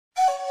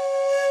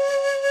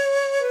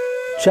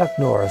Chuck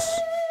Norris,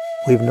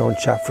 we've known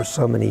Chuck for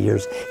so many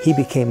years. He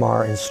became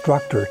our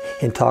instructor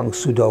in Tang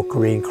Soo Do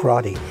Korean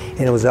karate.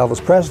 And it was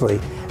Elvis Presley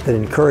that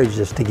encouraged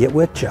us to get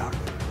with Chuck.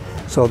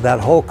 So that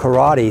whole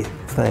karate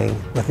thing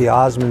with the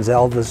Osmonds,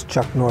 Elvis,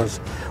 Chuck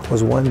Norris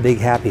was one big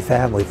happy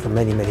family for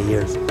many, many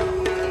years.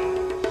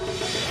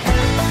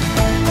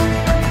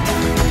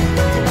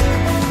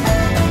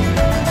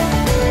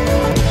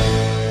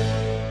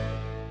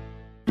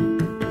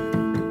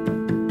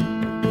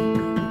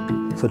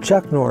 So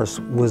Chuck Norris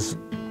was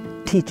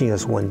teaching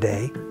us one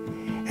day,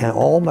 and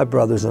all my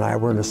brothers and I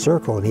were in a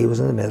circle, and he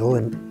was in the middle,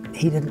 and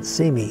he didn't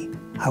see me.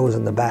 I was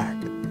in the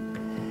back.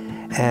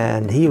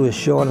 And he was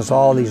showing us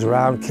all these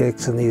round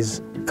kicks and these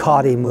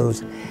karate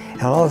moves,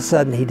 and all of a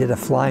sudden he did a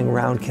flying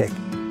round kick.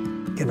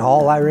 And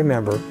all I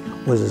remember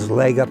was his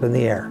leg up in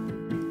the air.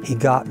 He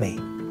got me.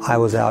 I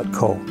was out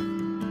cold.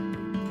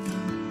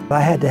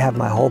 I had to have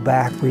my whole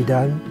back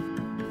redone,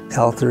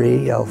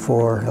 L3,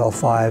 L4,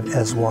 L5,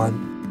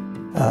 S1.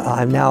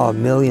 I'm now a $1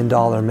 million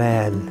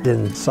man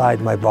inside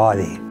my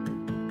body.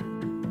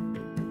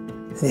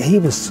 He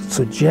was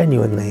so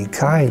genuinely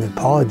kind,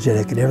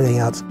 apologetic, and everything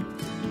else.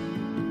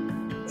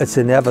 It's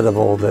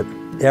inevitable that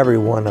every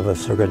one of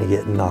us are going to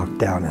get knocked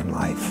down in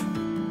life.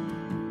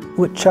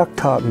 What Chuck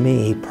taught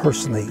me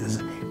personally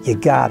is you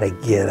gotta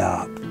get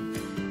up.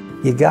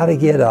 You gotta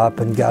get up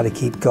and gotta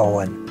keep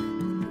going.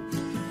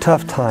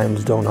 Tough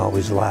times don't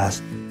always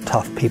last.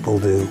 Tough people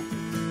do.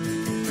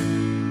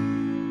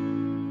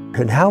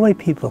 And how many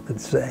people can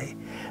say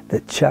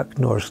that Chuck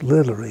Norris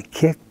literally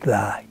kicked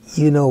the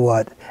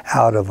you-know-what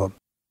out of them?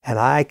 And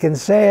I can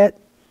say it.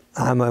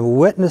 I'm a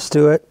witness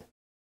to it.